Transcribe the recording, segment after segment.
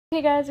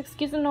Hey guys,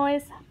 excuse the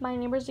noise. My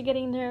neighbors are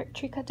getting their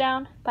tree cut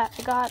down, but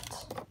I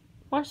got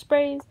more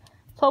sprays,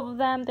 12 of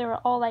them. They were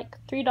all like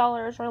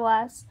 $3 or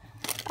less.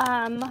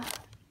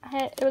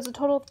 It was a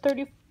total of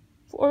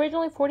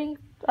originally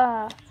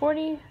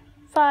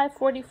 45,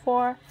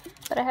 44,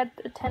 but I had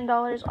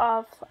 $10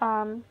 off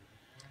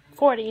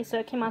 40, so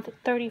it came out to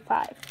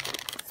 35.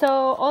 So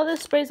all the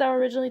sprays that were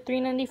originally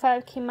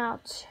 $3.95 came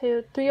out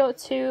to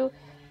 $3.02,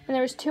 and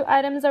there was 2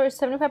 items that were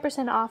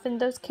 75% off,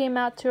 and those came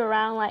out to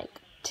around like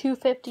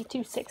 $2.50,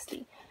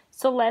 $2.60.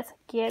 So let's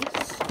get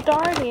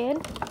started.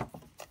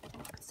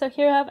 So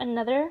here I have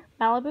another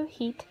Malibu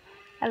Heat.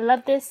 I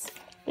love this.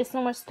 This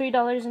one was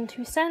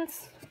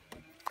 $3.02.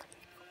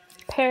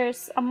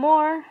 Paris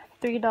Amour,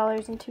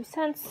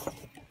 $3.02.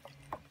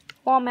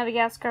 Wall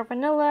Madagascar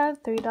Vanilla,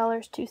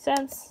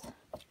 $3.02.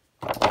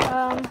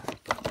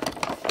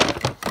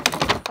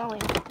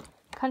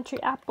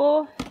 Country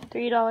Apple,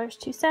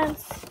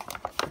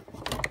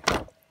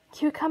 $3.02.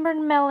 Cucumber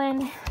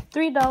Melon,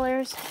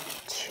 $3.02.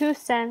 Which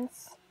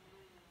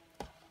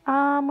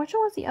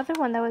one was the other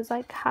one that was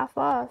like half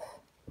off?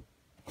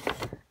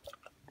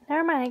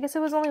 Never mind, I guess it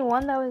was only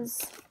one that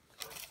was...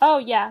 Oh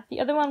yeah, the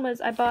other one was,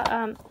 I bought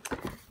a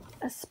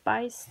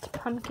spiced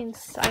pumpkin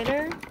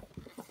cider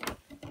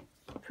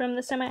from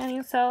the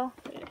semi-annual sale,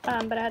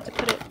 but I had to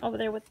put it over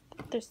there with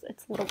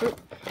its little group.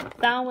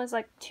 That one was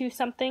like $2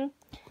 something.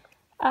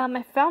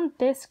 I found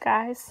this,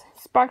 guys,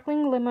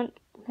 sparkling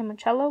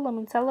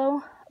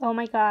limoncello. Oh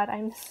my god,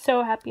 I'm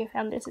so happy I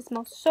found this. It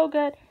smells so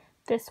good.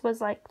 This was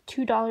like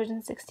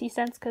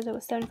 $2.60 because it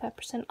was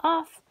 75%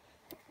 off.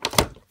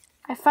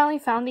 I finally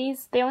found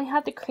these. They only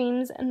had the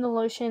creams and the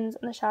lotions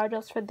and the shower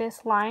gels for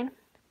this line,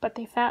 but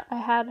this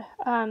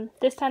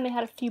time they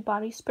had a few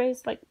body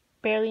sprays, like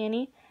barely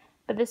any.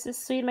 But this is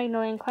Sweet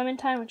Magnolia and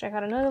Clementine, which I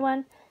got another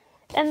one.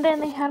 And then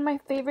they had my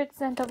favorite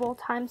scent of all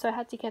time, so I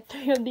had to get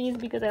 3 of these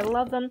because I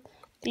love them.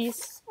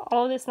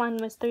 All this line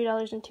was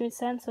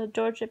 $3.02. So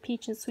Georgia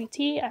Peach and Sweet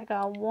Tea, I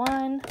got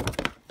 1,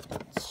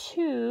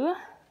 2,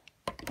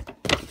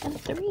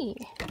 and 3.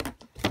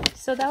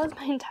 So that was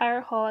my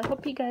entire haul. I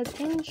hope you guys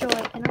enjoy,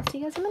 and I'll see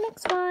you guys in the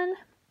next one.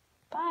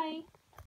 Bye!